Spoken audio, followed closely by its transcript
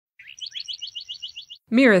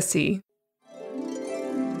Mirasee.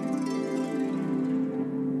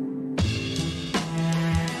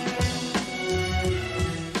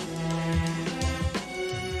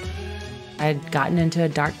 I'd gotten into a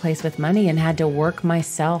dark place with money and had to work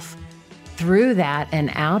myself through that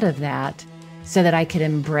and out of that so that I could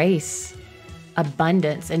embrace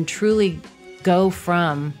abundance and truly go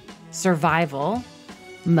from survival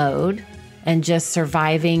mode and just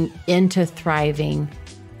surviving into thriving,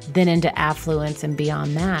 then into affluence and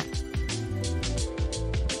beyond that.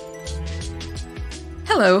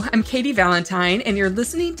 Hello, I'm Katie Valentine, and you're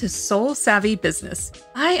listening to Soul Savvy Business.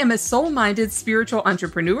 I am a soul-minded spiritual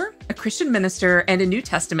entrepreneur, a Christian minister, and a New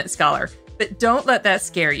Testament scholar. But don't let that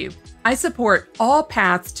scare you. I support all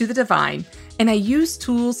paths to the divine, and I use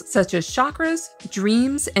tools such as chakras,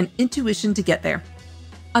 dreams, and intuition to get there.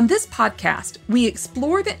 On this podcast, we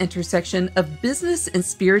explore the intersection of business and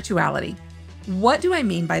spirituality. What do I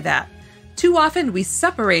mean by that? Too often, we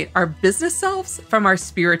separate our business selves from our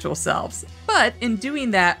spiritual selves, but in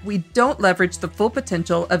doing that, we don't leverage the full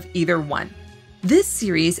potential of either one. This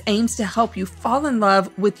series aims to help you fall in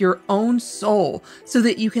love with your own soul so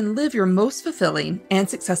that you can live your most fulfilling and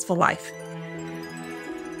successful life.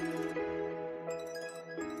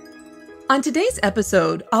 On today's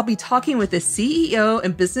episode, I'll be talking with a CEO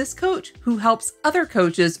and business coach who helps other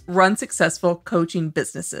coaches run successful coaching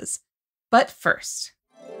businesses. But first,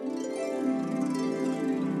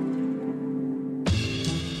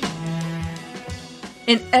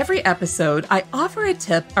 in every episode, I offer a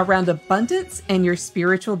tip around abundance and your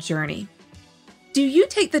spiritual journey. Do you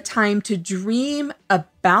take the time to dream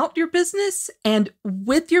about your business and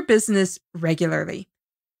with your business regularly?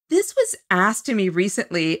 This was asked to me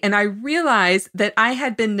recently, and I realized that I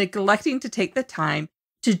had been neglecting to take the time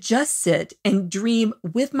to just sit and dream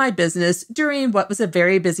with my business during what was a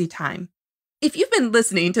very busy time. If you've been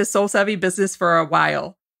listening to Soul Savvy Business for a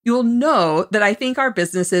while, you'll know that I think our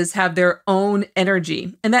businesses have their own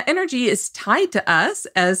energy, and that energy is tied to us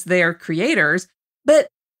as their creators, but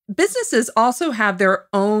businesses also have their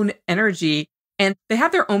own energy and they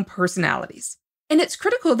have their own personalities. And it's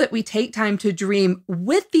critical that we take time to dream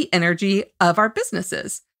with the energy of our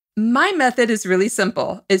businesses. My method is really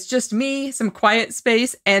simple. It's just me, some quiet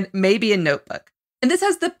space, and maybe a notebook. And this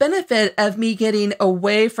has the benefit of me getting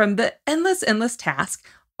away from the endless task,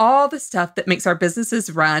 all the stuff that makes our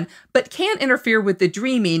businesses run, but can interfere with the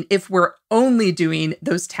dreaming if we're only doing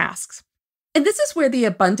those tasks. And this is where the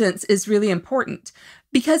abundance is really important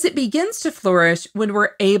because it begins to flourish when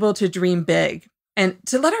we're able to dream big and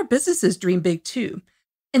to let our businesses dream big too.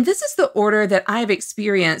 And this is the order that I've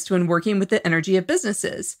experienced when working with the energy of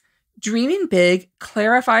businesses. Dreaming big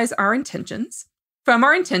clarifies our intentions. From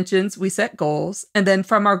our intentions, we set goals, and then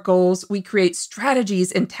from our goals, we create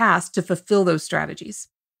strategies and tasks to fulfill those strategies.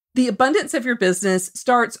 The abundance of your business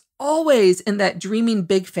starts always in that dreaming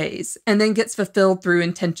big phase and then gets fulfilled through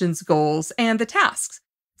intentions, goals, and the tasks.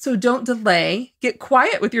 So don't delay, get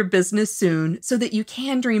quiet with your business soon so that you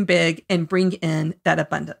can dream big and bring in that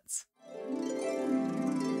abundance.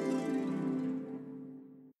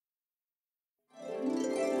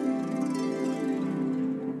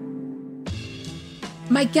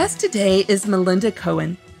 My guest today is Melinda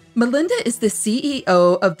Cohan. Melinda is the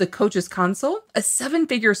CEO of the Coach's Console, a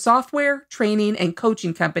 7-figure software, training, and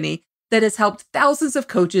coaching company that has helped thousands of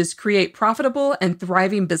coaches create profitable and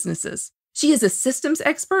thriving businesses. She is a systems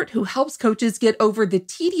expert who helps coaches get over the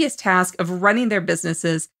tedious task of running their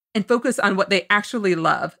businesses and focus on what they actually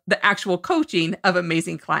love, the actual coaching of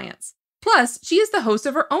amazing clients. Plus, she is the host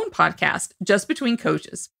of her own podcast, Just Between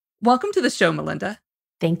Coaches. Welcome to the show, Melinda.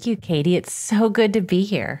 Thank you, Katie. It's so good to be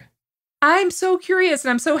here. I'm so curious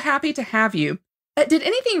and I'm so happy to have you. Did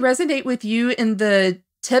anything resonate with you in the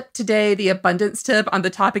tip today, the abundance tip on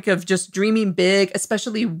the topic of just dreaming big,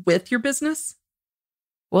 especially with your business?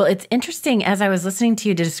 Well, it's interesting as I was listening to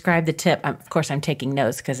you to describe the tip. Of course, I'm taking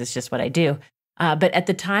notes because it's just what I do. But at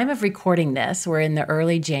the time of recording this, we're in the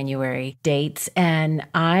early January dates, and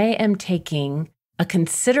I am taking a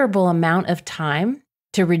considerable amount of time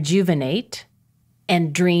to rejuvenate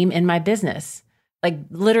and dream in my business. Like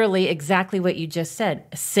literally exactly what you just said,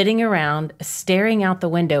 sitting around, staring out the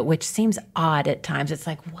window, which seems odd at times. It's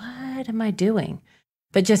like, what am I doing?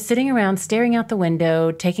 But just sitting around, staring out the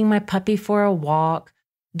window, taking my puppy for a walk,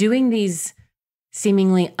 doing these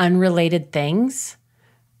seemingly unrelated things.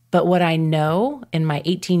 But what I know in my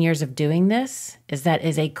 18 years of doing this is that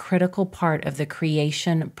is a critical part of the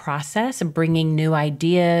creation process, bringing new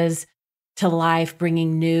ideas to life,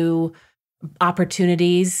 bringing new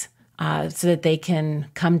opportunities so that they can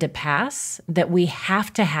come to pass, that we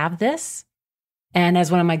have to have this. And as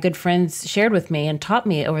one of my good friends shared with me and taught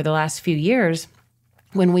me over the last few years,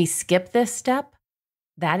 when we skip this step,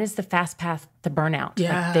 that is the fast path to burnout.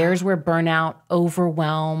 Yeah. Like there's where burnout,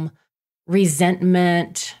 overwhelm,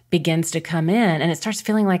 resentment begins to come in, and it starts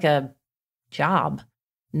feeling like a job,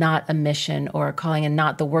 not a mission or a calling, and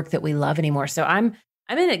not the work that we love anymore. So I'm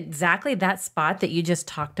in exactly that spot that you just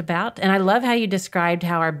talked about. And I love how you described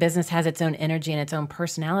how our business has its own energy and its own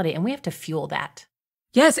personality, and we have to fuel that.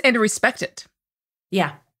 Yes, and respect it.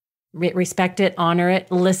 Yeah. Respect it, honor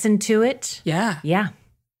it, listen to it. Yeah. Yeah.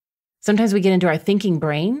 Sometimes we get into our thinking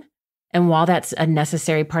brain, and while that's a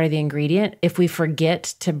necessary part of the ingredient, if we forget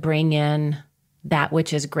to bring in that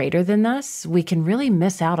which is greater than us, we can really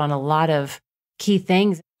miss out on a lot of key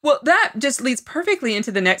things. Well, that just leads perfectly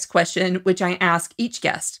into the next question, which I ask each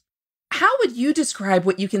guest. How would you describe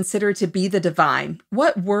what you consider to be the divine?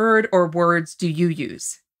 What word or words do you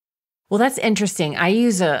use? Well, that's interesting. I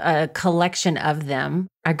use a collection of them.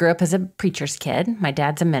 I grew up as a preacher's kid. My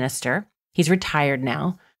dad's a minister. He's retired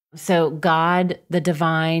now. So God, the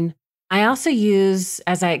divine. I also use,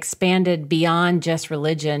 as I expanded beyond just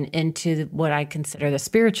religion into what I consider the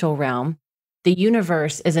spiritual realm, the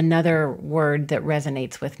universe is another word that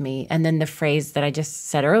resonates with me. And then the phrase that I just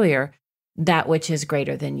said earlier, that which is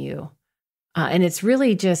greater than you. And it's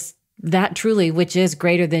really just that truly, which is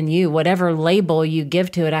greater than you. Whatever label you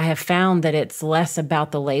give to it, I have found that it's less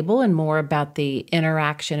about the label and more about the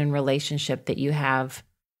interaction and relationship that you have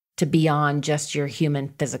to beyond just your human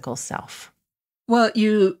physical self. Well,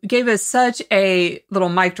 you gave us such a little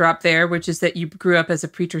mic drop there, which is that you grew up as a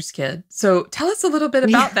preacher's kid. So tell us a little bit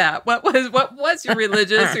about that. What was your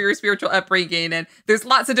religious or your spiritual upbringing? And there's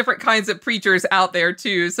lots of different kinds of preachers out there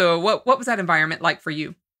too. So what was that environment like for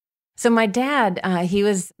you? So my dad, he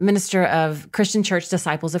was minister of Christian Church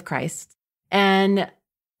Disciples of Christ. And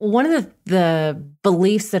one of the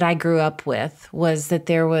beliefs that I grew up with was that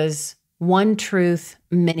there was one truth,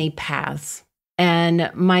 many paths. And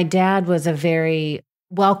my dad was a very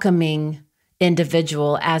welcoming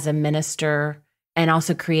individual as a minister, and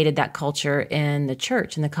also created that culture in the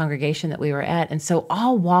church, in the congregation that we were at. And so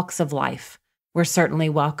all walks of life were certainly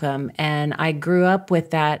welcome. And I grew up with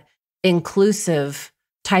that inclusive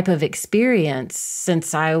type of experience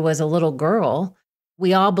since I was a little girl.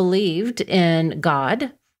 We all believed in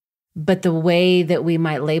God, but the way that we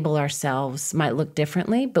might label ourselves might look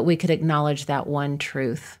differently, but we could acknowledge that one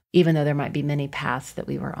truth, even though there might be many paths that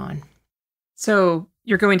we were on. So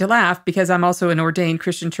you're going to laugh because I'm also an ordained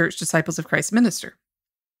Christian Church Disciples of Christ minister.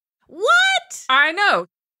 What? I know.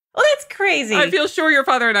 Well, that's crazy. I feel sure your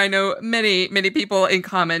father and I know many, many people in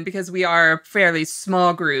common because we are a fairly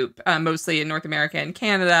small group, mostly in North America and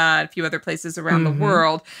Canada, and a few other places around the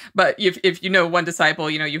world. But if you know one disciple,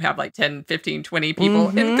 you have like 10, 15, 20 people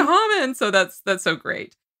in common. So that's so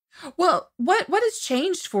great. Well, what has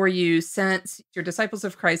changed for you since your Disciples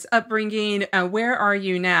of Christ upbringing? Where are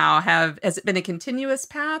you now? Has it been a continuous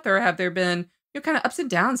path, or have there been kind of ups and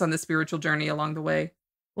downs on the spiritual journey along the way?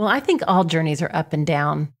 Well, I think all journeys are up and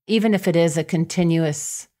down. Even if it is a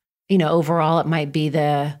continuous, overall, it might be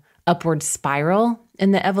the upward spiral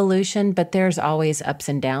in the evolution, but there's always ups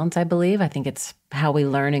and downs, I believe. I think it's how we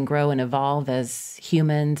learn and grow and evolve as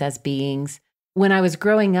humans, as beings. When I was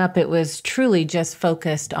growing up, it was truly just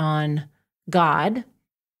focused on God,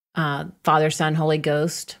 Father, Son, Holy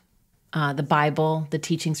Ghost, the Bible, the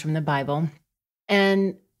teachings from the Bible.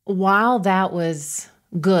 And while that was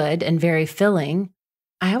good and very filling,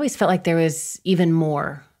 I always felt like there was even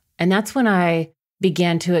more. And that's when I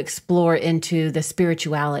began to explore into the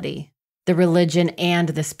spirituality, the religion and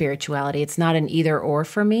the spirituality. It's not an either or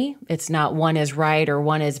for me. It's not one is right or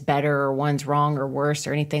one is better or one's wrong or worse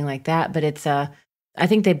or anything like that. But I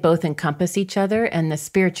think they both encompass each other, and the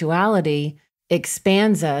spirituality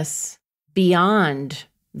expands us beyond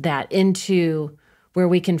that into where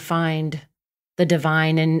we can find the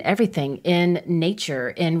divine in everything, in nature,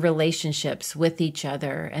 in relationships with each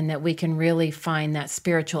other, and that we can really find that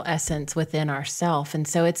spiritual essence within ourselves. And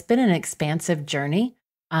so it's been an expansive journey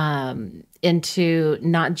into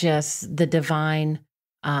not just the divine,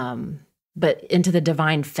 but into the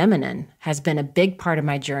divine feminine has been a big part of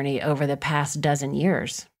my journey over the past dozen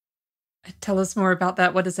years. Tell us more about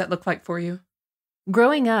that. What does that look like for you?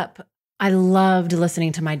 Growing up, I loved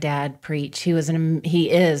listening to my dad preach. He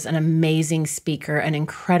is an amazing speaker, an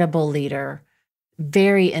incredible leader,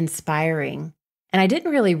 very inspiring. And I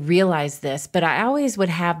didn't really realize this, but I always would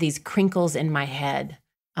have these crinkles in my head.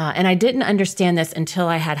 And I didn't understand this until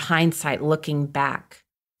I had hindsight looking back,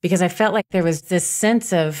 because I felt like there was this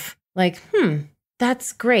sense of like,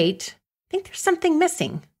 that's great. I think there's something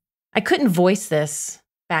missing. I couldn't voice this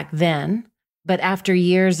back then, but after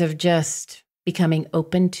years of just becoming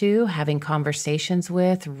open to, having conversations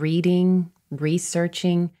with, reading,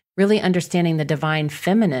 researching, really understanding the divine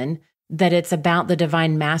feminine, that it's about the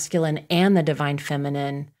divine masculine and the divine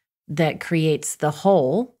feminine that creates the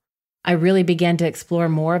whole, I really began to explore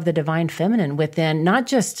more of the divine feminine within, not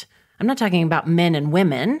just, I'm not talking about men and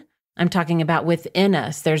women, I'm talking about within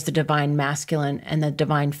us, there's the divine masculine and the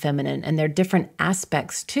divine feminine, and there are different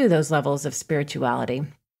aspects to those levels of spirituality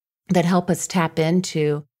that help us tap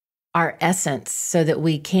into our essence so that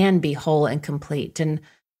we can be whole and complete. And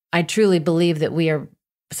I truly believe that we are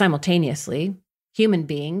simultaneously human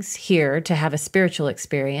beings here to have a spiritual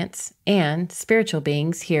experience and spiritual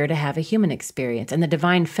beings here to have a human experience. And the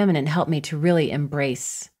divine feminine helped me to really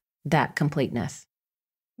embrace that completeness.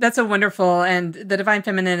 That's a wonderful, and the divine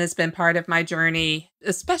feminine has been part of my journey,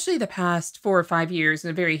 especially the past 4 or 5 years, and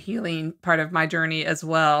a very healing part of my journey as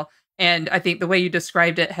well. And I think the way you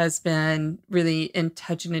described it has been really in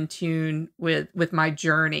touch and in tune with my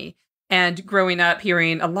journey. And growing up,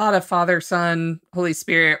 hearing a lot of Father, Son, Holy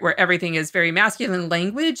Spirit, where everything is very masculine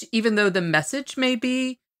language, even though the message may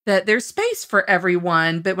be that there's space for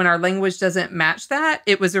everyone. But when our language doesn't match that,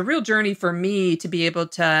 it was a real journey for me to be able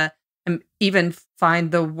to even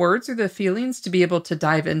find the words or the feelings to be able to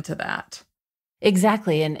dive into that.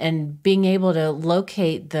 Exactly. And being able to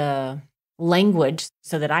locate the language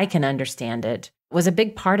so that I can understand it was a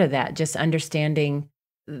big part of that, just understanding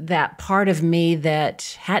that part of me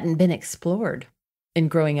that hadn't been explored in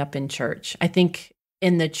growing up in church. I think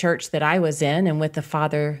in the church that I was in and with the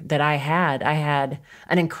father that I had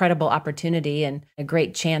an incredible opportunity and a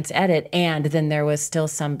great chance at it. And then there was still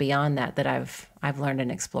some beyond that I've learned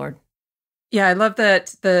and explored. Yeah, I love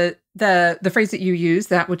that the phrase that you use,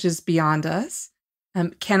 that which is beyond us,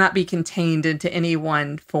 cannot be contained into any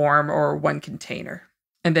one form or one container,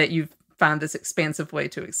 and that you've found this expansive way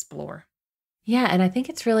to explore. Yeah, and I think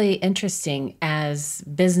it's really interesting as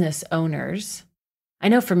business owners. I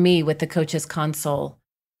know for me with the Coaches Console,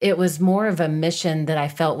 it was more of a mission that I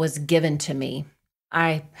felt was given to me.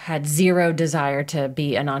 I had zero desire to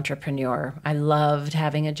be an entrepreneur. I loved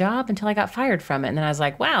having a job until I got fired from it. And then I was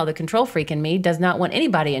like, wow, the control freak in me does not want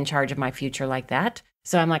anybody in charge of my future like that.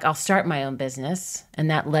 So I'm like, I'll start my own business. And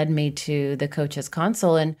that led me to the Coaches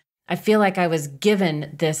Console. And I feel like I was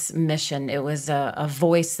given this mission. It was a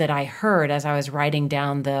voice that I heard as I was riding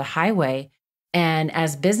down the highway. And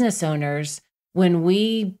as business owners, when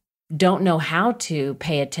we don't know how to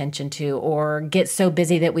pay attention to or get so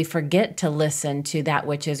busy that we forget to listen to that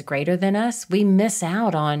which is greater than us, we miss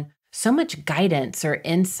out on so much guidance or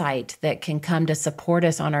insight that can come to support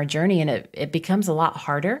us on our journey. And it becomes a lot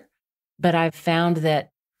harder. But I've found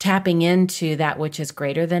that tapping into that which is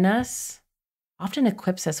greater than us often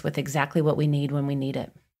equips us with exactly what we need when we need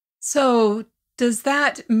it. So does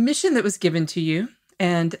that mission that was given to you,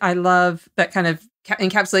 and I love that kind of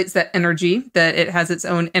encapsulates that energy, that it has its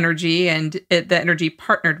own energy and the energy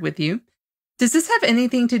partnered with you. Does this have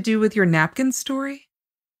anything to do with your napkin story?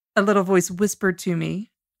 A little voice whispered to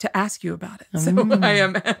me to ask you about it. So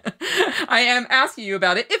I am asking you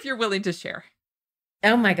about it if you're willing to share.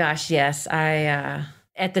 Oh my gosh, yes.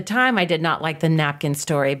 At the time, I did not like the napkin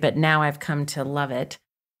story, but now I've come to love it.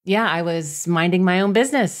 Yeah, I was minding my own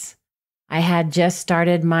business. I had just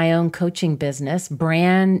started my own coaching business,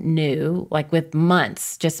 brand new, like with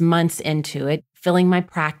just months into it, filling my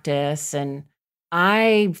practice. And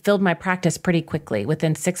I filled my practice pretty quickly.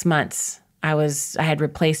 Within 6 months, I had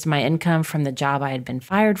replaced my income from the job I had been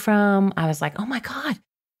fired from. I was like, oh my God,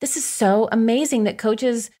 this is so amazing that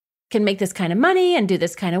coaches can make this kind of money and do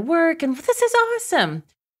this kind of work. And this is awesome.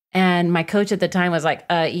 And my coach at the time was like,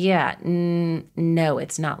 no,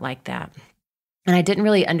 it's not like that. And I didn't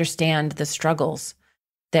really understand the struggles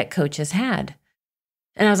that coaches had.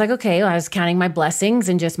 And I was like, okay, I was counting my blessings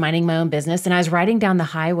and just minding my own business. And I was riding down the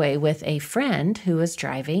highway with a friend who was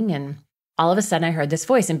driving. And all of a sudden I heard this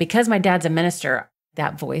voice. And because my dad's a minister,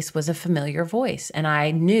 that voice was a familiar voice. And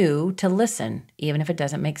I knew to listen, even if it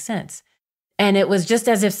doesn't make sense. And it was just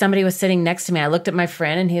as if somebody was sitting next to me. I looked at my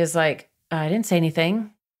friend and he was like, I didn't say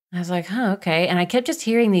anything. I was like, okay. And I kept just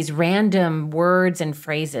hearing these random words and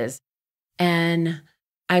phrases. And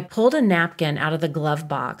I pulled a napkin out of the glove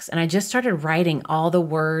box and I just started writing all the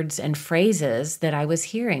words and phrases that I was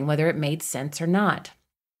hearing, whether it made sense or not.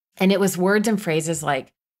 And it was words and phrases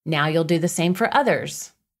like, now you'll do the same for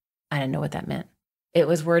others. I didn't know what that meant. It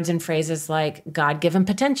was words and phrases like God-given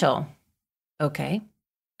potential. Okay.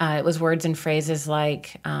 It was words and phrases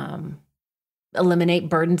like eliminate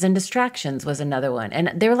burdens and distractions was another one.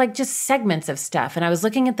 And they were like just segments of stuff. And I was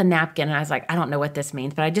looking at the napkin and I was like, I don't know what this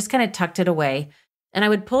means, but I just kind of tucked it away. And I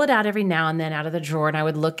would pull it out every now and then out of the drawer and I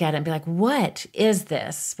would look at it and be like, what is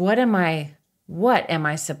this? What am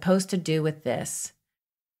I supposed to do with this?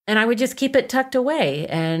 And I would just keep it tucked away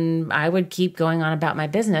and I would keep going on about my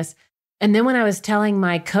business. And then when I was telling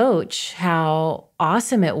my coach how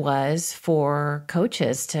awesome it was for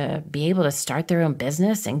coaches to be able to start their own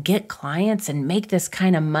business and get clients and make this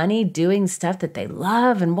kind of money doing stuff that they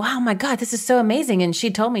love, and wow, my God, this is so amazing. And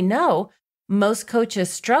she told me, no, most coaches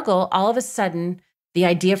struggle. All of a sudden, the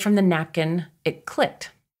idea from the napkin, it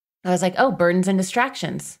clicked. I was like, oh, burdens and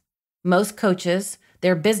distractions. Most coaches,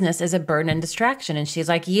 their business is a burden and distraction. And she's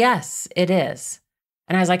like, yes, it is.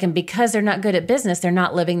 And I was like, and because they're not good at business, they're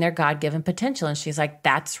not living their God-given potential. And she's like,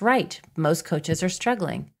 that's right. Most coaches are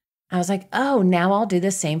struggling. I was like, oh, now I'll do the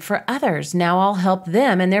same for others. Now I'll help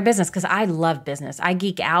them in their business because I love business. I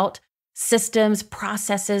geek out systems,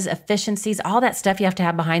 processes, efficiencies, all that stuff you have to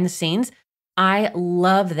have behind the scenes. I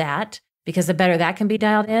love that because the better that can be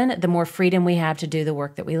dialed in, the more freedom we have to do the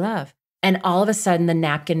work that we love. And all of a sudden, the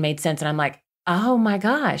napkin made sense. And I'm like, oh my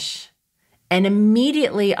gosh. And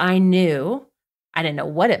immediately I knew, I didn't know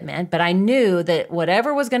what it meant, but I knew that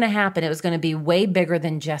whatever was going to happen, it was going to be way bigger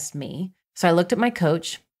than just me. So I looked at my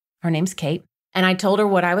coach, her name's Kate, and I told her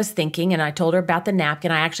what I was thinking, and I told her about the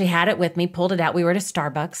napkin. I actually had it with me, pulled it out. We were at a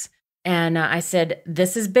Starbucks, and I said,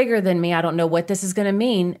 this is bigger than me. I don't know what this is going to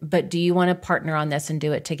mean, but do you want to partner on this and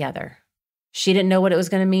do it together? She didn't know what it was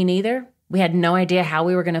going to mean either. We had no idea how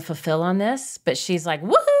we were going to fulfill on this, but she's like,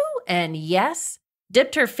 woohoo, and yes,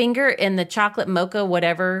 dipped her finger in the chocolate mocha,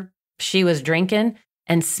 whatever she was drinking,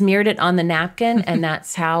 and smeared it on the napkin. And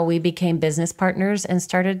that's how we became business partners and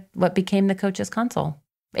started what became the Coach's Console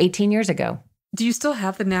 18 years ago. Do you still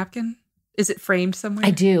have the napkin? Is it framed somewhere?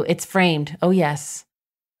 I do. It's framed. Oh, yes.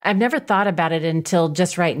 I've never thought about it until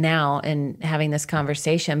just right now in having this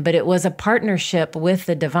conversation, but it was a partnership with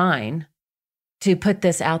the divine to put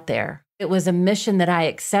this out there. It was a mission that I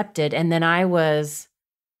accepted. And then I was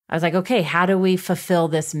like, okay, how do we fulfill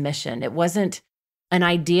this mission? It wasn't an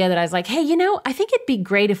idea that I was like, hey, I think it'd be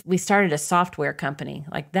great if we started a software company.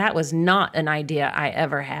 Like that was not an idea I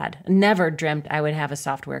ever had. Never dreamt I would have a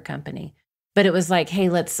software company. But it was like, hey,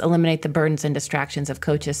 let's eliminate the burdens and distractions of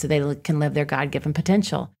coaches so they can live their God-given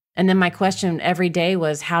potential. And then my question every day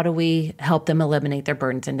was, how do we help them eliminate their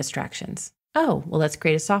burdens and distractions? Oh, well, let's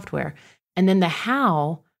create a software. And then the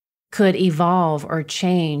how could evolve or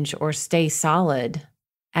change or stay solid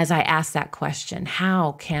as I asked that question.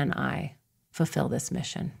 How can I fulfill this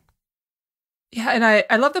mission? Yeah, and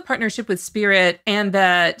I love the partnership with Spirit, and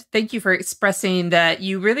that thank you for expressing that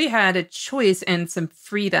you really had a choice and some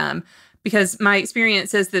freedom, because my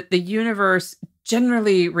experience is that the universe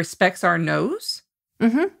generally respects our no's.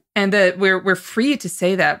 Mm-hmm. And that we're free to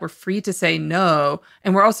say that. We're free to say no.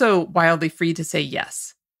 And we're also wildly free to say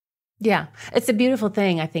yes. Yeah. It's a beautiful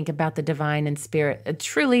thing, I think, about the divine and spirit.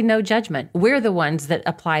 Truly no judgment. We're the ones that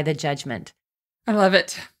apply the judgment. I love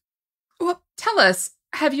it. Well, tell us,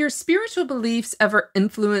 have your spiritual beliefs ever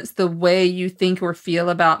influenced the way you think or feel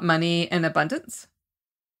about money and abundance?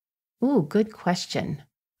 Ooh, good question.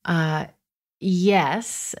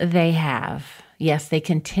 Yes, they have. Yes, they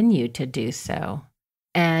continue to do so.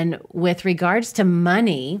 And with regards to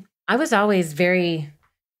money, I was always very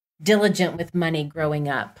diligent with money growing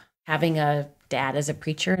up. Having a dad as a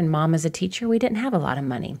preacher and mom as a teacher, we didn't have a lot of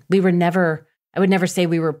money. I would never say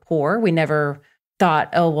we were poor. We never thought,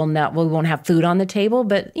 oh, well, no, we won't have food on the table.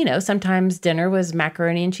 But, sometimes dinner was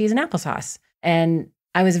macaroni and cheese and applesauce. And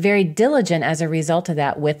I was very diligent as a result of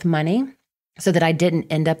that with money so that I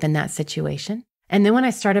didn't end up in that situation. And then when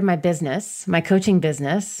I started my business, my coaching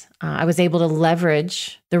business, I was able to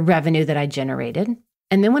leverage the revenue that I generated.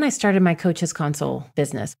 And then when I started my Coach's Console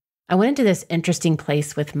business, I went into this interesting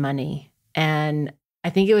place with money. And I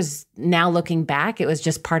think it was, now looking back, it was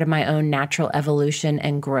just part of my own natural evolution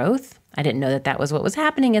and growth. I didn't know that that was what was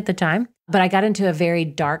happening at the time. But I got into a very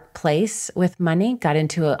dark place with money, got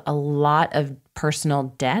into a lot of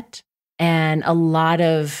personal debt, and a lot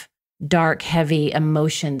of dark, heavy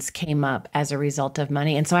emotions came up as a result of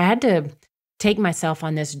money. And so I had to take myself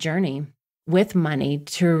on this journey with money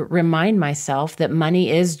to remind myself that money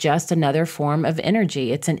is just another form of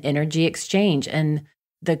energy. It's an energy exchange. And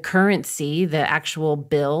the currency, the actual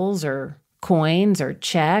bills or coins or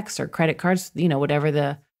checks or credit cards, whatever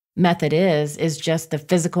the method is just the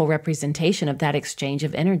physical representation of that exchange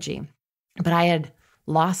of energy. But I had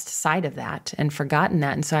lost sight of that and forgotten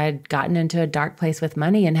that. And so I had gotten into a dark place with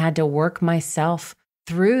money and had to work myself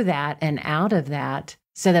through that and out of that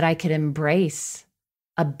so that I could embrace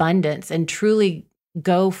abundance and truly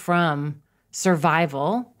go from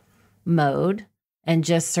survival mode and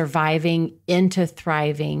just surviving into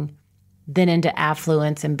thriving, then into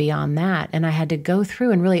affluence and beyond that. And I had to go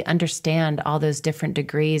through and really understand all those different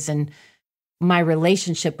degrees. And my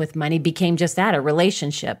relationship with money became just that, a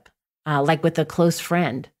relationship, like with a close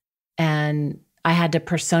friend. And I had to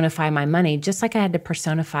personify my money just like I had to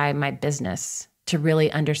personify my business to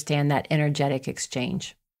really understand that energetic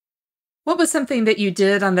exchange. What was something that you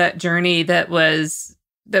did on that journey that was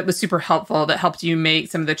super helpful, that helped you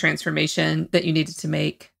make some of the transformation that you needed to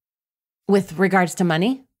make? With regards to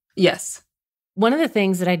money? Yes. One of the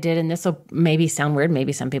things that I did, and this will maybe sound weird,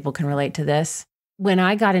 maybe some people can relate to this, when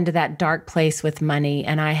I got into that dark place with money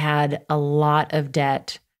and I had a lot of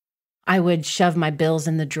debt, I would shove my bills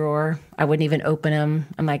in the drawer. I wouldn't even open them.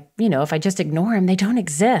 I'm like, if I just ignore them, they don't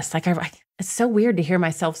exist. Like, it's so weird to hear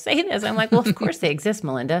myself say this. I'm like, well, of course they exist,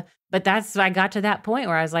 Melinda. But I got to that point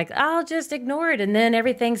where I was like, I'll just ignore it and then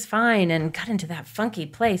everything's fine, and got into that funky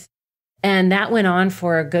place. And that went on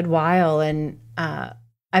for a good while. And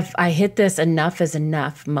I hit this enough is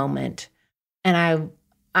enough moment. And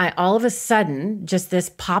I all of a sudden, just this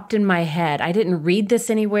popped in my head. I didn't read this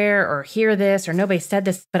anywhere or hear this or nobody said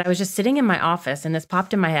this, but I was just sitting in my office and this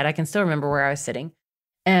popped in my head. I can still remember where I was sitting.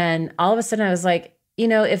 And all of a sudden I was like,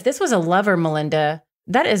 if this was a lover, Melinda,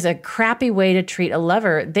 that is a crappy way to treat a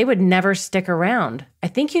lover. They would never stick around. I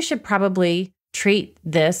think you should probably treat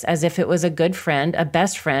this as if it was a good friend, a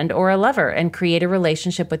best friend, or a lover, and create a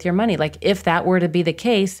relationship with your money. Like, if that were to be the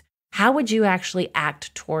case, how would you actually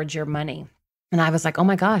act towards your money? And I was like, oh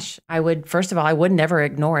my gosh, first of all, I would never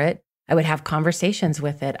ignore it. I would have conversations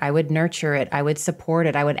with it. I would nurture it. I would support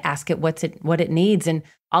it. I would ask it what it needs. And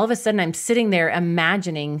all of a sudden I'm sitting there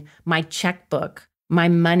imagining my checkbook, my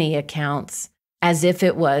money accounts, as if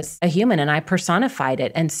it was a human, and I personified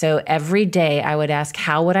it. And so every day I would ask,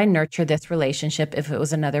 how would I nurture this relationship if it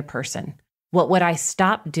was another person? What would I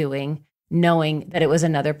stop doing knowing that it was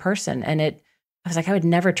another person? And I was like, I would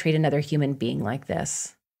never treat another human being like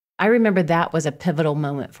this. I remember that was a pivotal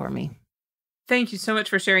moment for me. Thank you so much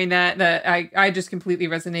for sharing that. I just completely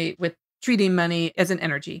resonate with treating money as an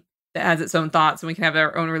energy that has its own thoughts, and we can have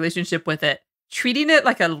our own relationship with it. Treating it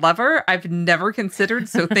like a lover, I've never considered.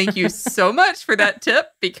 So thank you so much for that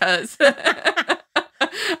tip, because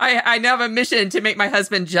I now have a mission to make my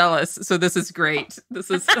husband jealous. So this is great.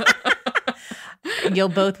 This is You'll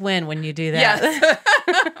both win when you do that. Yes.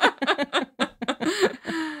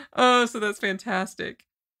 Oh, so that's fantastic.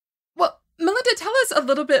 Well, Melinda, tell us a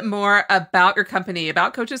little bit more about your company,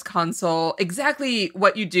 about Coaches Console, exactly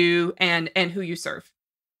what you do and who you serve.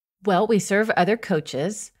 Well, we serve other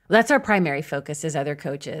coaches. That's our primary focus, is other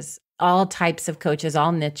coaches, all types of coaches,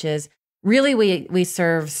 all niches. Really, we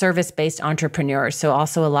serve service-based entrepreneurs. So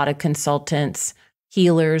also a lot of consultants,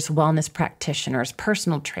 healers, wellness practitioners,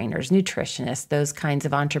 personal trainers, nutritionists, those kinds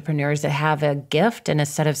of entrepreneurs that have a gift and a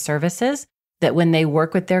set of services that when they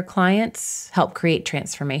work with their clients, help create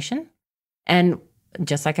transformation. And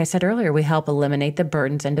just like I said earlier, we help eliminate the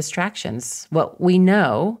burdens and distractions. What we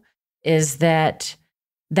know is that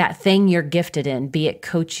thing you're gifted in, be it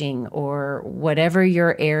coaching or whatever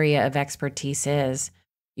your area of expertise is,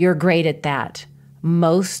 you're great at that.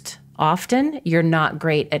 Most often, you're not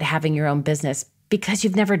great at having your own business because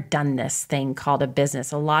you've never done this thing called a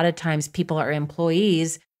business. A lot of times people are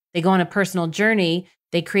employees, they go on a personal journey,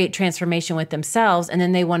 they create transformation with themselves, and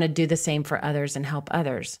then they want to do the same for others and help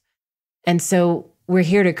others. And so we're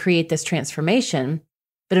here to create this transformation.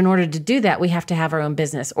 But in order to do that, we have to have our own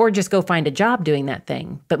business or just go find a job doing that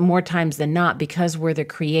thing. But more times than not, because we're the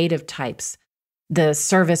creative types, the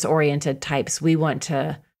service-oriented types, we want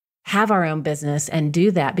to have our own business and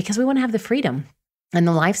do that because we want to have the freedom and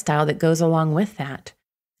the lifestyle that goes along with that.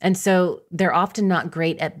 And so they're often not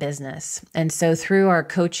great at business. And so through our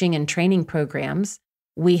coaching and training programs,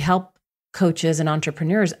 we help coaches and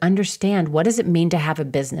entrepreneurs understand, what does it mean to have a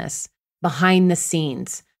business behind the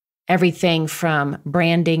scenes? Everything from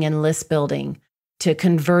branding and list building to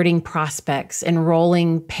converting prospects,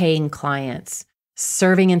 enrolling paying clients,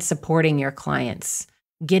 serving and supporting your clients,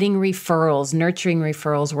 getting referrals, nurturing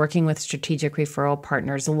referrals, working with strategic referral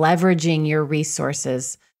partners, leveraging your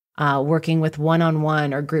resources, working with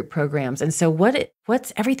one-on-one or group programs. And so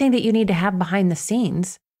what's everything that you need to have behind the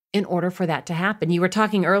scenes in order for that to happen? You were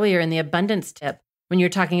talking earlier in the abundance tip, when you're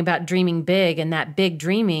talking about dreaming big, and that big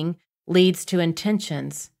dreaming leads to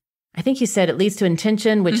intentions. I think you said it leads to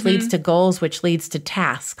intention, which leads to goals, which leads to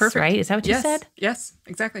tasks, Perfect. Right? Is that what you said? Yes,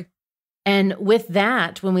 exactly. And with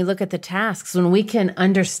that, when we look at the tasks, when we can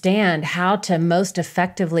understand how to most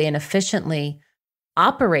effectively and efficiently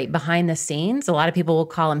operate behind the scenes, a lot of people will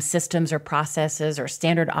call them systems or processes or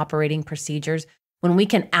standard operating procedures. When we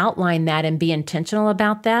can outline that and be intentional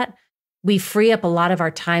about that, we free up a lot of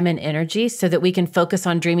our time and energy so that we can focus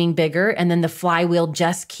on dreaming bigger, and then the flywheel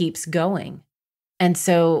just keeps going. And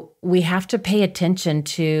so we have to pay attention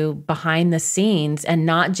to behind the scenes and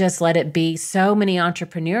not just let it be. So many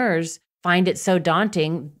entrepreneurs find it so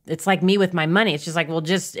daunting. It's like me with my money. It's just like, well,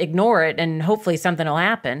 just ignore it and hopefully something will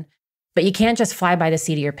happen. But you can't just fly by the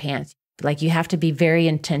seat of your pants. Like, you have to be very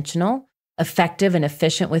intentional, effective, and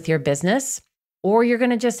efficient with your business, or you're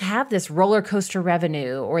going to just have this roller coaster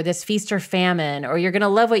revenue or this feast or famine, or you're going to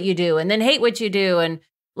love what you do and then hate what you do and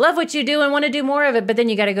love what you do and want to do more of it, but then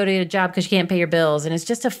you got to go to a job because you can't pay your bills. And it's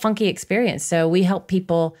just a funky experience. So we help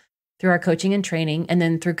people through our coaching and training, and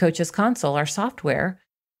then through Coaches Console, our software,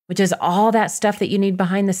 which is all that stuff that you need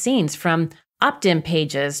behind the scenes, from opt-in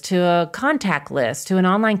pages to a contact list to an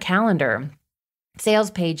online calendar, sales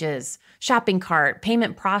pages, shopping cart,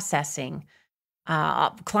 payment processing,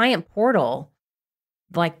 client portal,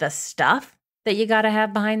 like the stuff that you got to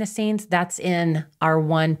have behind the scenes, that's in our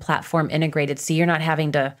one platform integrated. So you're not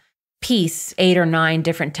having to piece 8 or 9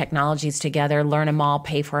 different technologies together, learn them all,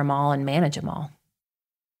 pay for them all, and manage them all.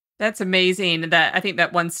 That's amazing. That I think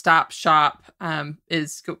that one-stop shop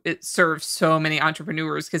it serves so many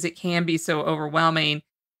entrepreneurs because it can be so overwhelming.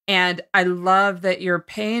 And I love that you're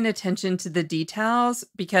paying attention to the details,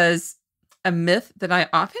 because a myth that I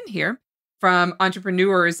often hear from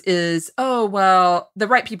entrepreneurs is, oh, well, the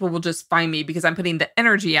right people will just find me because I'm putting the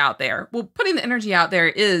energy out there. Well, putting the energy out there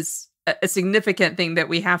is a significant thing that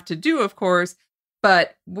we have to do, of course,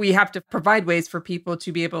 but we have to provide ways for people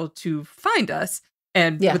to be able to find us,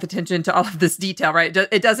 and with attention to all of this detail, right?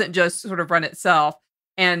 It doesn't just sort of run itself.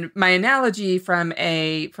 And my analogy from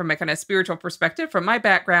a kind of spiritual perspective, from my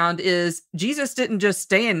background, is Jesus didn't just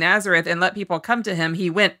stay in Nazareth and let people come to him. He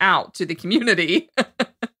went out to the community.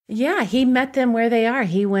 Yeah, he met them where they are.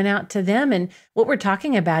 He went out to them. And what we're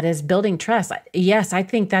talking about is building trust. Yes, I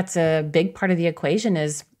think that's a big part of the equation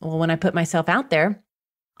is, well, when I put myself out there,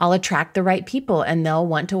 I'll attract the right people and they'll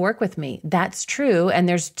want to work with me. That's true. And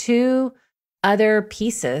there's 2 other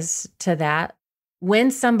pieces to that.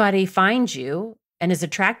 When somebody finds you and is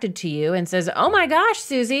attracted to you and says, oh my gosh,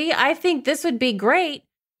 Susie, I think this would be great,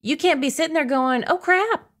 you can't be sitting there going, oh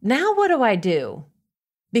crap, now what do I do?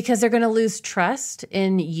 Because they're going to lose trust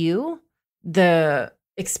in you. The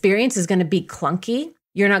experience is going to be clunky.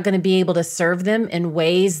 You're not going to be able to serve them in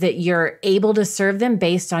ways that you're able to serve them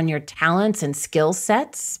based on your talents and skill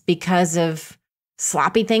sets because of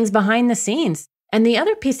sloppy things behind the scenes. And the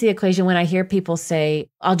other piece of the equation, when I hear people say,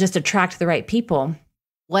 I'll just attract the right people,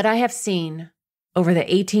 what I have seen over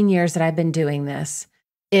the 18 years that I've been doing this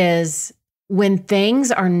is when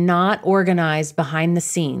things are not organized behind the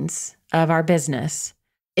scenes of our business,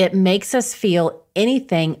 it makes us feel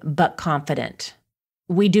anything but confident.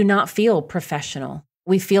 We do not feel professional.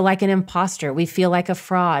 We feel like an imposter. We feel like a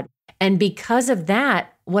fraud. And because of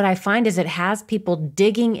that, what I find is it has people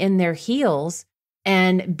digging in their heels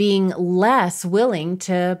and being less willing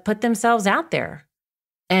to put themselves out there.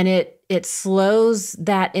 And it slows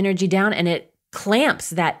that energy down and it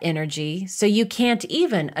clamps that energy so you can't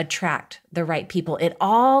even attract the right people. It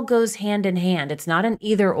all goes hand in hand. It's not an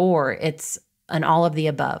either or, it's an all of the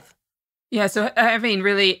above. Yeah, so having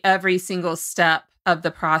really every single step of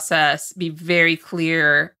the process be very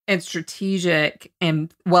clear and strategic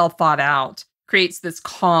and well thought out creates this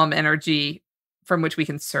calm energy from which we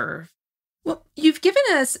can serve. Well, you've given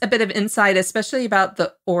us a bit of insight, especially about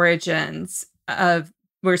the origins of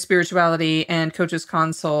where spirituality and Coaches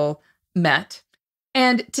Console met.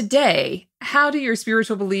 And today, how do your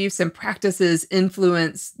spiritual beliefs and practices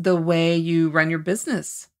influence the way you run your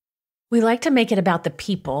business? We like to make it about the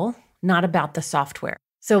people, not about the software.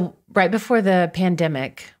 So right before the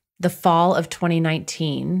pandemic, the fall of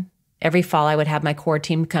 2019, every fall I would have my core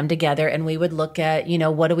team come together and we would look at,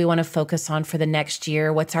 what do we want to focus on for the next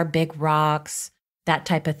year? What's our big rocks? That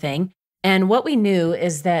type of thing. And what we knew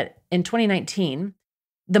is that in 2019,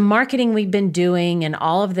 the marketing we've been doing and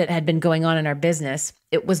all of that had been going on in our business,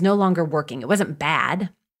 it was no longer working. It wasn't bad.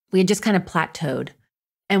 We had just kind of plateaued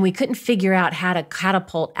and we couldn't figure out how to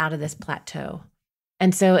catapult out of this plateau.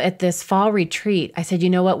 And so at this fall retreat, I said, you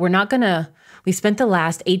know what, we spent the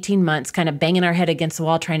last 18 months kind of banging our head against the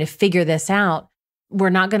wall trying to figure this out. We're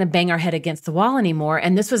not going to bang our head against the wall anymore.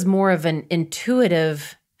 And this was more of an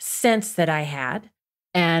intuitive sense that I had.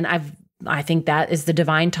 And I think that is the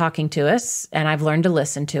divine talking to us. And I've learned to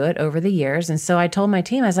listen to it over the years. And so I told my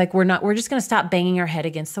team, I was like, we're just going to stop banging our head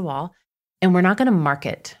against the wall and we're not going to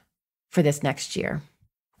market for this next year.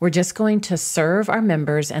 We're just going to serve our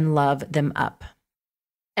members and love them up.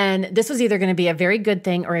 And this was either going to be a very good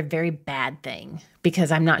thing or a very bad thing,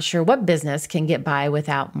 because I'm not sure what business can get by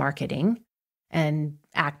without marketing and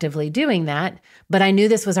actively doing that. But I knew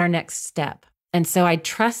this was our next step. And so I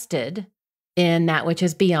trusted in that which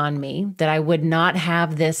is beyond me, that I would not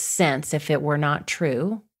have this sense if it were not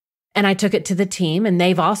true. And I took it to the team, and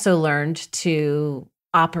they've also learned to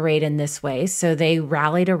operate in this way. So they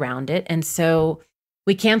rallied around it. And so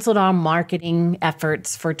we canceled all marketing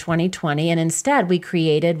efforts for 2020. And instead, we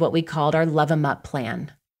created what we called our Love 'em Up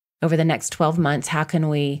plan. Over the next 12 months, how can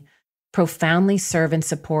we profoundly serve and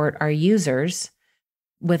support our users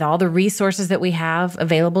with all the resources that we have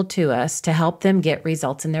available to us to help them get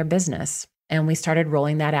results in their business? And we started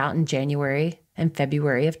rolling that out in January and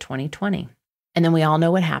February of 2020. And then we all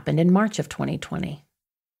know what happened in March of 2020.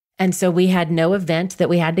 And so we had no event that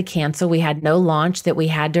we had to cancel. We had no launch that we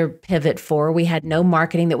had to pivot for. We had no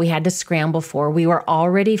marketing that we had to scramble for. We were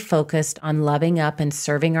already focused on loving up and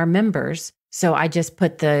serving our members. So I just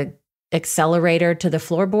put the accelerator to the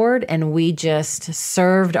floorboard, and we just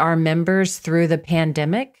served our members through the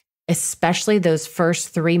pandemic, especially those first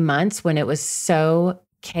 3 months when it was so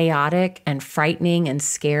chaotic and frightening and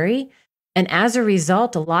scary. And as a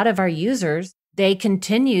result, a lot of our users, they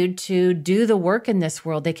continued to do the work in this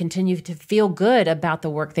world. They continued to feel good about the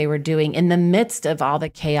work they were doing in the midst of all the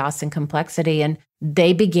chaos and complexity. And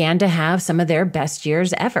they began to have some of their best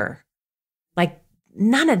years ever. Like,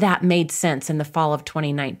 none of that made sense in the fall of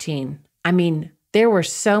 2019. I mean, there were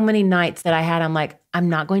so many nights that I'm like, I'm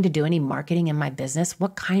not going to do any marketing in my business.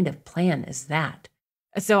 What kind of plan is that?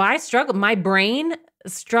 So I struggled. My brain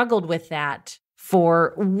struggled with that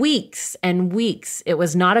for weeks and weeks. It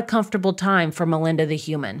was not a comfortable time for Melinda the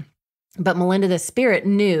human. But Melinda the spirit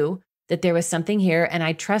knew that there was something here, and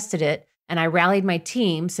I trusted it. And I rallied my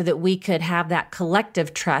team so that we could have that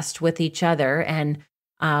collective trust with each other. And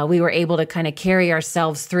we were able to kind of carry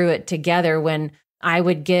ourselves through it together. When I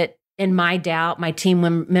would get in my doubt, my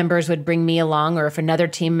team members would bring me along, or if another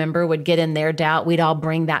team member would get in their doubt, we'd all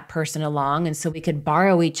bring that person along. And so we could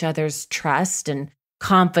borrow each other's trust and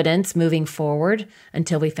confidence moving forward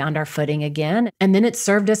until we found our footing again. And then it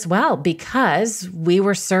served us well because we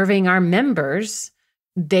were serving our members.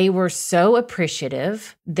 They were so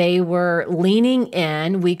appreciative. They were leaning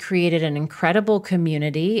in. We created an incredible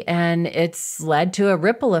community, and it's led to a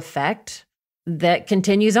ripple effect that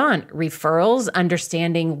continues on. Referrals,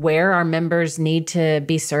 understanding where our members need to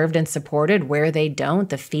be served and supported, where they don't.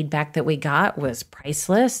 The feedback that we got was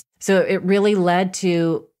priceless. So it really led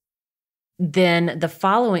to then the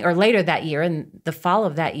following, or later that year, in the fall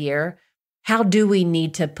of that year, how do we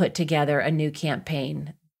need to put together a new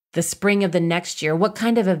campaign? The spring of the next year, what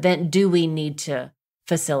kind of event do we need to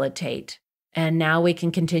facilitate? And now we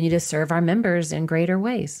can continue to serve our members in greater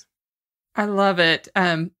ways. I love it.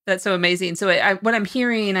 That's so amazing. So what I'm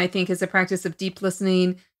hearing, I think, is a practice of deep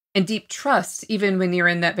listening and deep trust, even when you're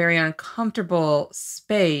in that very uncomfortable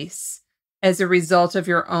space, as a result of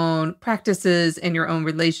your own practices and your own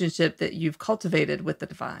relationship that you've cultivated with the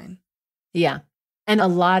divine. Yeah. And a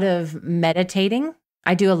lot of meditating.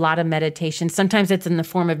 I do a lot of meditation. Sometimes it's in the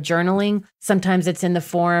form of journaling. Sometimes it's in the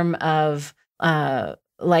form of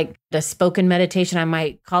like the spoken meditation. I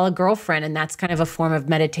might call a girlfriend, and that's kind of a form of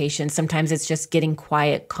meditation. Sometimes it's just getting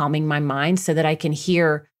quiet, calming my mind so that I can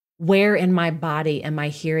hear, where in my body am I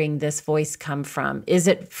hearing this voice come from? Is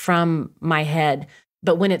it from my head?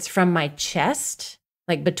 But when it's from my chest,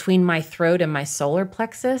 like between my throat and my solar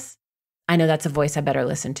plexus, I know that's a voice I better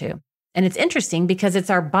listen to. And it's interesting because it's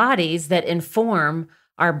our bodies that inform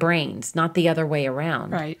our brains, not the other way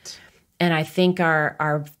around. Right. And I think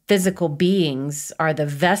our physical beings are the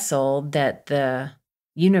vessel that the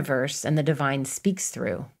universe and the divine speaks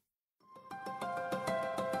through.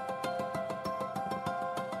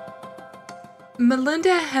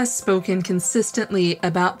 Melinda has spoken consistently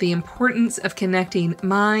about the importance of connecting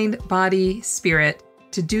mind, body, spirit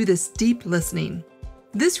to do this deep listening.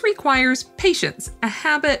 This requires patience, a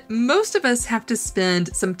habit most of us have to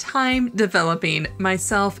spend some time developing,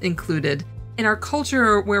 myself included. In our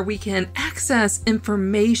culture where we can access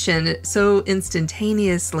information so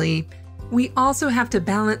instantaneously, we also have to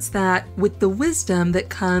balance that with the wisdom that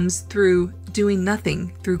comes through doing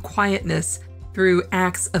nothing, through quietness, through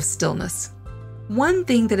acts of stillness. One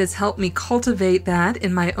thing that has helped me cultivate that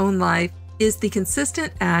in my own life is the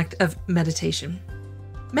consistent act of meditation.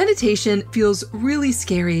 Meditation feels really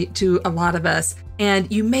scary to a lot of us,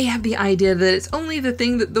 and you may have the idea that it's only the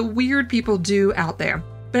thing that the weird people do out there.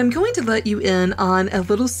 But I'm going to let you in on a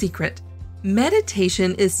little secret.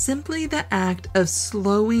 Meditation is simply the act of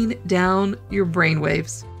slowing down your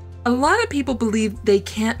brainwaves. A lot of people believe they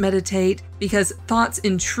can't meditate because thoughts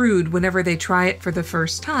intrude whenever they try it for the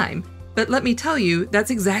first time. But let me tell you,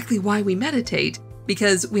 that's exactly why we meditate,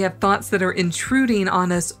 because we have thoughts that are intruding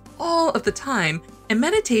on us all of the time, and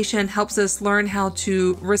meditation helps us learn how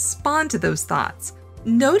to respond to those thoughts.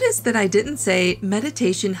 Notice that I didn't say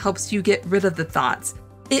meditation helps you get rid of the thoughts.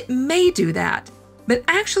 It may do that, but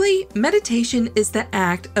actually, meditation is the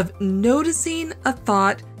act of noticing a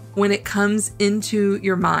thought when it comes into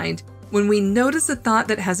your mind. When we notice a thought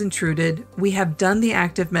that has intruded, we have done the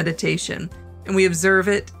act of meditation, and we observe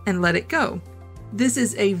it and let it go. This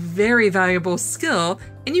is a very valuable skill,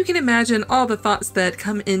 and you can imagine all the thoughts that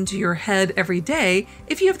come into your head every day.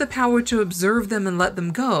 If you have the power to observe them and let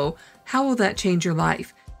them go, how will that change your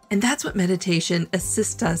life? And that's what meditation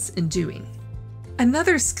assists us in doing.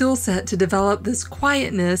 Another skill set to develop this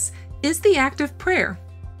quietness is the act of prayer.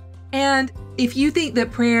 And if you think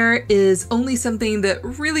that prayer is only something that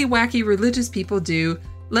really wacky religious people do,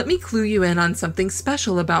 let me clue you in on something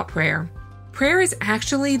special about prayer. Prayer is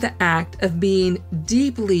actually the act of being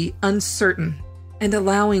deeply uncertain and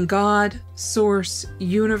allowing God, source,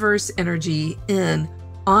 universe energy in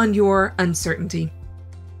on your uncertainty.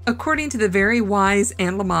 According to the very wise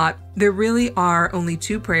Anne Lamott, there really are only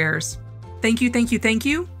two prayers. Thank you, thank you, thank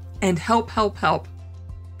you, and help, help, help.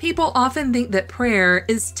 People often think that prayer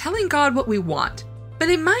is telling God what we want. But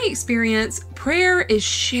in my experience, prayer is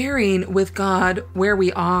sharing with God where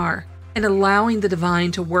we are and allowing the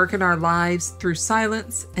divine to work in our lives through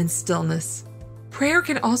silence and stillness. Prayer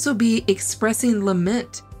can also be expressing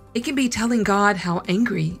lament. It can be telling God how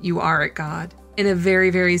angry you are at God in a very,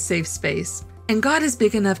 very safe space. And God is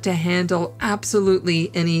big enough to handle absolutely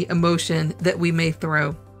any emotion that we may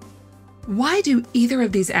throw. Why do either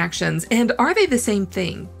of these actions, and are they the same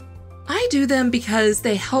thing? I do them because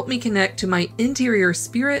they help me connect to my interior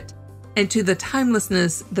spirit and to the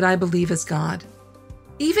timelessness that I believe is God.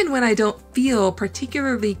 Even when I don't feel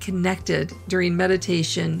particularly connected during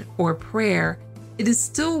meditation or prayer, it is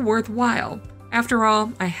still worthwhile. After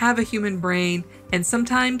all, I have a human brain, and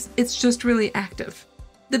sometimes it's just really active.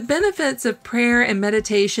 The benefits of prayer and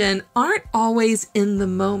meditation aren't always in the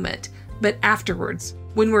moment, but afterwards.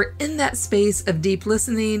 When we're in that space of deep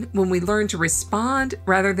listening, when we learn to respond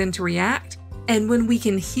rather than to react, and when we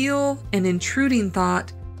can heal an intruding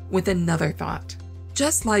thought with another thought,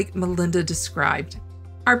 just like Melinda described.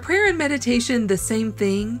 Are prayer and meditation the same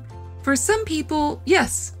thing? For some people,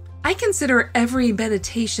 yes. I consider every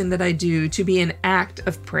meditation that I do to be an act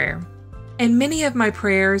of prayer, and many of my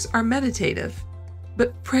prayers are meditative.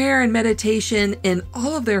 But prayer and meditation in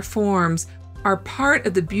all of their forms are part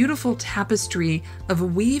of the beautiful tapestry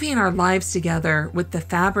of weaving our lives together with the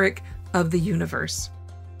fabric of the universe.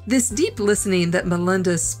 This deep listening that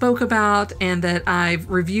Melinda spoke about and that I've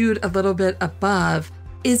reviewed a little bit above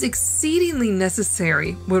is exceedingly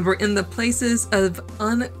necessary when we're in the places of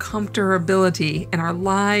uncomfortability in our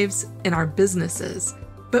lives and our businesses.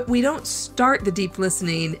 But we don't start the deep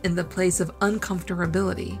listening in the place of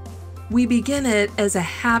uncomfortability. We begin it as a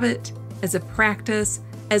habit, as a practice,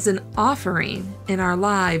 as an offering in our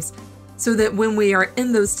lives, so that when we are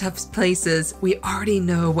in those tough places, we already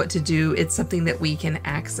know what to do. It's something that we can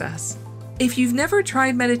access. If you've never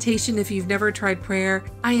tried meditation, if you've never tried prayer,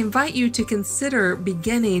 I invite you to consider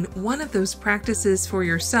beginning one of those practices for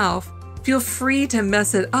yourself. Feel free to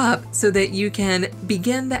mess it up so that you can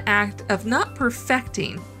begin the act of not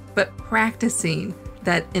perfecting, but practicing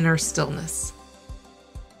that inner stillness.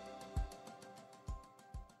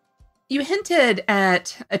 You hinted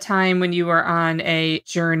at a time when you were on a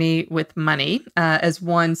journey with money as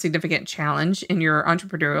one significant challenge in your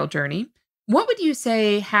entrepreneurial journey. What would you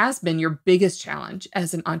say has been your biggest challenge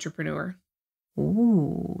as an entrepreneur?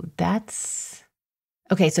 Ooh, that's...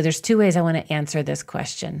 Okay, so there's two ways I want to answer this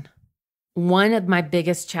question. One of my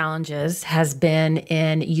biggest challenges has been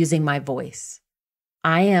in using my voice.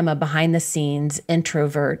 I am a behind-the-scenes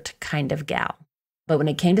introvert kind of gal. But when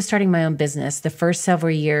it came to starting my own business, the first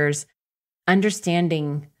several years,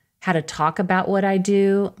 understanding how to talk about what I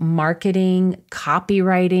do, marketing,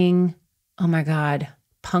 copywriting, oh my God,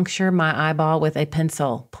 puncture my eyeball with a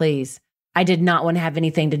pencil, please. I did not want to have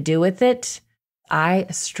anything to do with it. I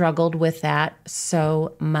struggled with that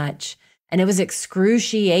so much, and it was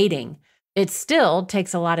excruciating. It still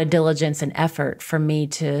takes a lot of diligence and effort for me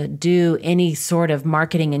to do any sort of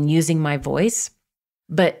marketing and using my voice.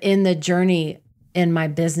 But in the journey in my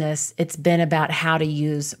business, it's been about how to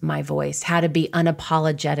use my voice, how to be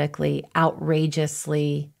unapologetically,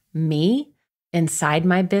 outrageously me inside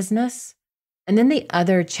my business. And then the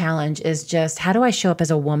other challenge is just, how do I show up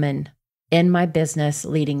as a woman in my business,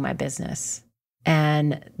 leading my business?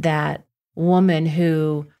 And that woman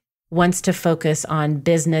who wants to focus on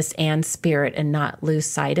business and spirit and not lose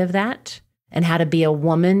sight of that, and how to be a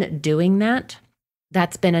woman doing that.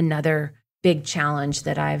 That's been another big challenge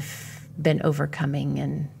that I've been overcoming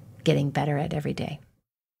and getting better at every day.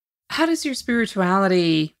 How does your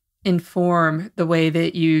spirituality inform the way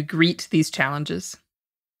that you greet these challenges?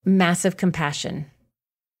 Massive compassion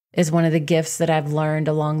is one of the gifts that I've learned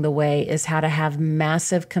along the way, is how to have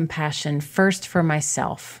massive compassion first for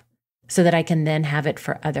myself so that I can then have it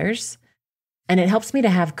for others. And it helps me to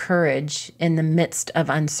have courage in the midst of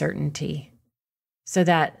uncertainty. So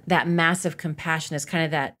that massive compassion is kind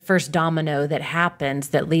of that first domino that happens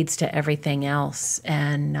that leads to everything else,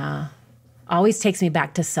 and always takes me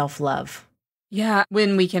back to self-love. Yeah,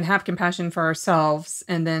 when we can have compassion for ourselves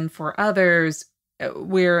and then for others,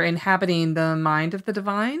 we're inhabiting the mind of the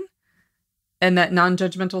divine and that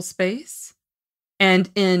non-judgmental space. And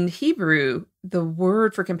in Hebrew, the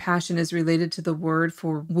word for compassion is related to the word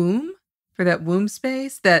for womb, for that womb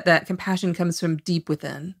space, that compassion comes from deep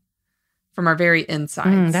within, from our very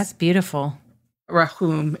insides. That's beautiful.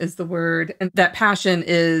 Rahum is the word. And that passion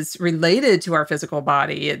is related to our physical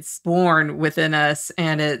body. It's born within us,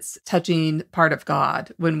 and it's touching part of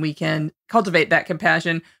God when we can cultivate that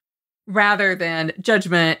compassion rather than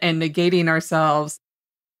judgment and negating ourselves.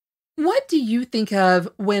 What do you think of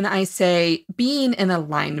when I say being in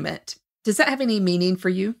alignment? Does that have any meaning for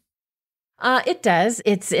you? It does.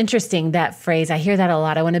 It's interesting, that phrase. I hear that a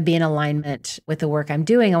lot. I want to be in alignment with the work I'm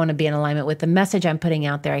doing. I want to be in alignment with the message I'm putting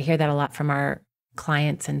out there. I hear that a lot from our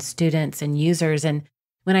clients and students and users. And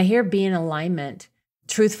when I hear be in alignment,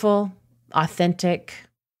 truthful, authentic,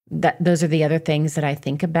 those are the other things that I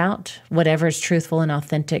think about. Whatever is truthful and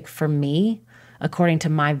authentic for me, according to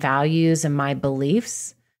my values and my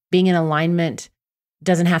beliefs. Being in alignment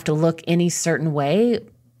doesn't have to look any certain way.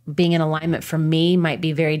 Being in alignment for me might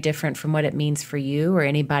be very different from what it means for you or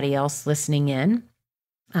anybody else listening in.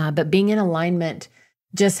 But being in alignment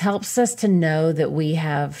just helps us to know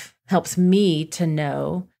that helps me to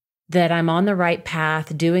know that I'm on the right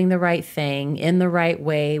path, doing the right thing, in the right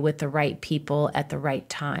way, with the right people at the right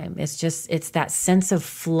time. It's that sense of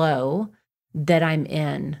flow that I'm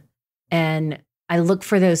in. And I look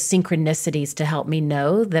for those synchronicities to help me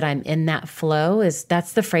know that I'm in that flow.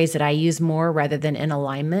 That's the phrase that I use more rather than in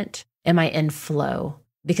alignment. Am I in flow?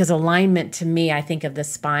 Because alignment to me, I think of the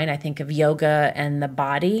spine, I think of yoga and the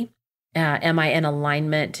body. Am I in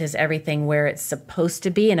alignment? Is everything where it's supposed to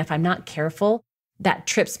be? And if I'm not careful, that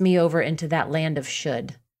trips me over into that land of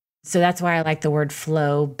should. So that's why I like the word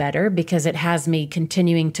flow better, because it has me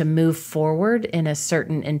continuing to move forward in a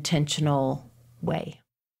certain intentional way.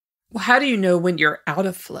 Well, how do you know when you're out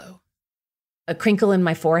of flow? A crinkle in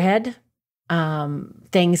my forehead.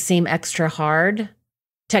 Things seem extra hard.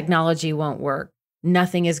 Technology won't work.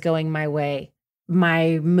 Nothing is going my way.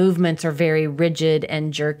 My movements are very rigid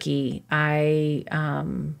and jerky. I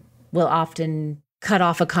will often cut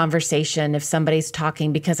off a conversation if somebody's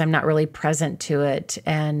talking because I'm not really present to it.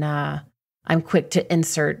 And I'm quick to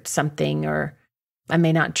insert something, or I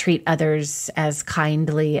may not treat others as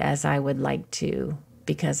kindly as I would like to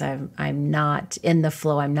because I'm not in the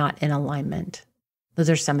flow. I'm not in alignment. Those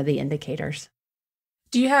are some of the indicators.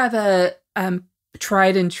 Do you have a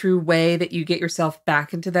tried and true way that you get yourself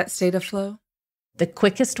back into that state of flow? The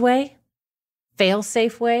quickest way,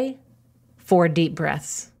 fail-safe way, 4 deep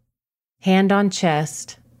breaths. Hand on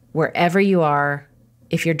chest, wherever you are.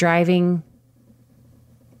 If you're driving,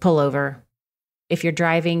 pull over. If you're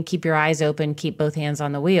driving, keep your eyes open, keep both hands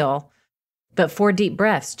on the wheel. But 4 deep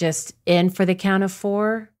breaths, just in for the count of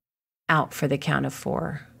 4, out for the count of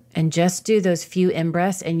 4. And just do those few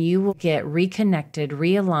in-breaths and you will get reconnected,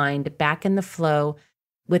 realigned, back in the flow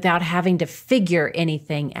without having to figure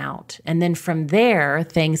anything out. And then from there,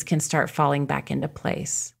 things can start falling back into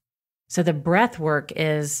place. So the breath work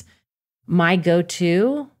is my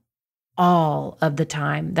go-to all of the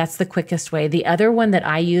time. That's the quickest way. The other one that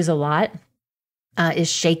I use a lot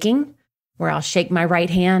is shaking, where I'll shake my right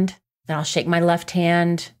hand, then I'll shake my left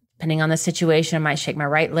hand. Depending on the situation, I might shake my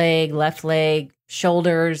right leg, left leg,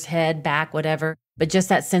 shoulders, head, back, whatever. But just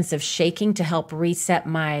that sense of shaking to help reset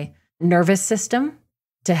my nervous system,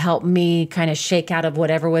 to help me kind of shake out of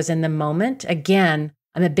whatever was in the moment. Again,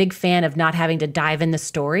 I'm a big fan of not having to dive in the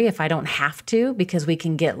story if I don't have to, because we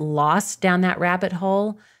can get lost down that rabbit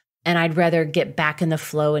hole. And I'd rather get back in the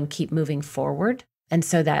flow and keep moving forward. And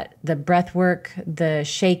so that the breath work, the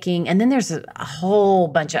shaking, and then there's a whole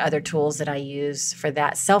bunch of other tools that I use for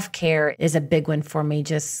that. Self-care is a big one for me,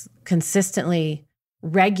 just consistently,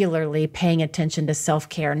 regularly paying attention to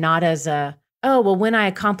self-care, not as when I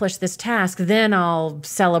accomplish this task, then I'll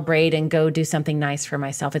celebrate and go do something nice for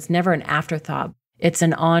myself. It's never an afterthought. It's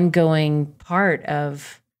an ongoing part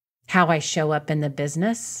of how I show up in the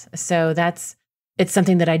business. So it's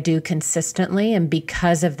something that I do consistently. And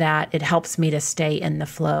because of that, it helps me to stay in the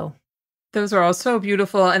flow. Those are all so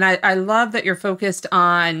beautiful. And I love that you're focused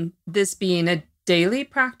on this being a daily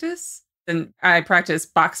practice. And I practice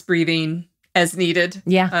box breathing as needed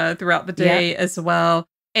throughout the day as well.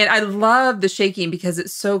 And I love the shaking because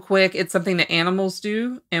it's so quick. It's something that animals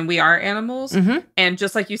do, and we are animals. And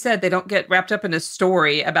just like you said, they don't get wrapped up in a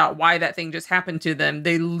story about why that thing just happened to them.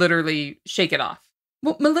 They literally shake it off.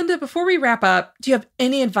 Well, Melinda, before we wrap up, do you have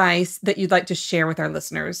any advice that you'd like to share with our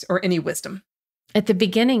listeners or any wisdom? At the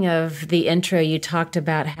beginning of the intro, you talked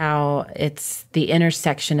about how it's the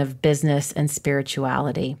intersection of business and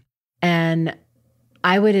spirituality. And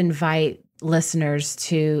I would invite listeners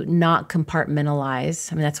to not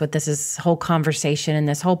compartmentalize. I mean, that's what this whole conversation and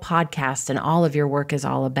this whole podcast and all of your work is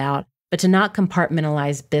all about, but to not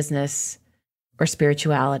compartmentalize business or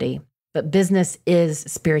spirituality. But business is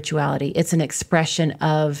spirituality. It's an expression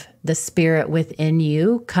of the spirit within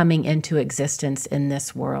you coming into existence in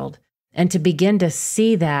this world. And to begin to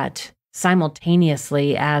see that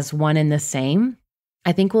simultaneously as one and the same,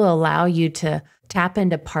 I think will allow you to tap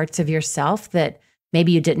into parts of yourself that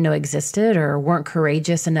maybe you didn't know existed or weren't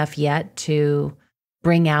courageous enough yet to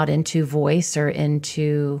bring out into voice or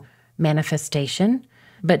into manifestation,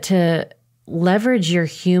 but to leverage your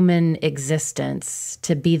human existence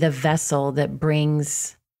to be the vessel that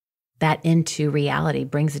brings that into reality,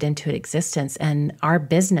 brings it into existence. And our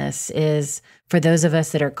business is, for those of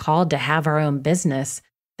us that are called to have our own business,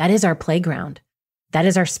 that is our playground. That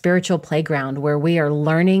is our spiritual playground where we are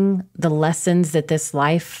learning the lessons that this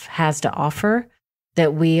life has to offer,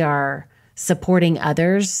 that we are supporting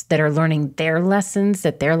others that are learning their lessons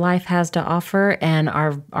that their life has to offer. And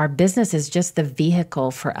our business is just the vehicle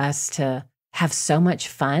for us to have so much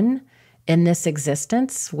fun in this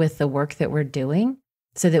existence with the work that we're doing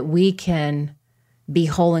so that we can be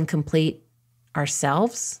whole and complete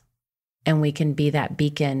ourselves, and we can be that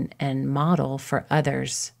beacon and model for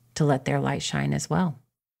others to let their light shine as well.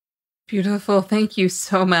 Beautiful. Thank you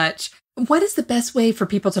so much. What is the best way for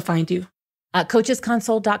people to find you?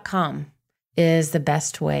 Coachesconsole.com is the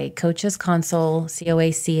best way. Coaches Console,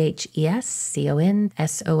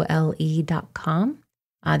 CoachesConsole.com.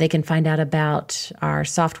 They can find out about our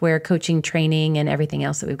software coaching training and everything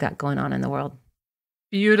else that we've got going on in the world.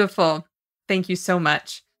 Beautiful. Thank you so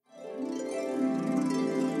much.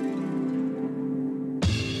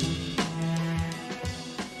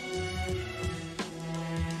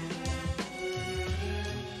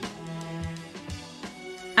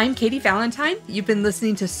 I'm Katie Valentine. You've been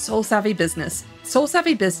listening to Soul Savvy Business. Soul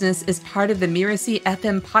Savvy Business is part of the Mirasee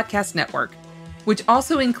FM podcast network, which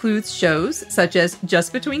also includes shows such as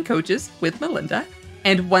Just Between Coaches with Melinda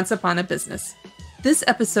and Once Upon a Business. This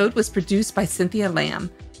episode was produced by Cynthia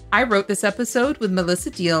Lamb. I wrote this episode with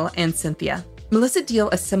Melissa Deal and Cynthia. Melissa Deal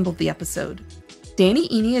assembled the episode. Danny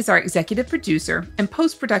Eni is our executive producer, and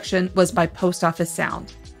post-production was by Post Office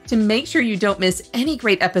Sound. To make sure you don't miss any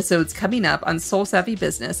great episodes coming up on Soul Savvy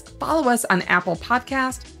Business, follow us on Apple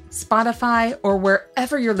Podcast, Spotify, or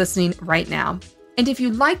wherever you're listening right now. And if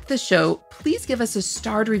you liked the show, please give us a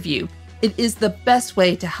starred review. It is the best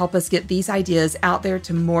way to help us get these ideas out there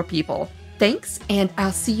to more people. Thanks, and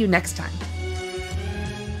I'll see you next time.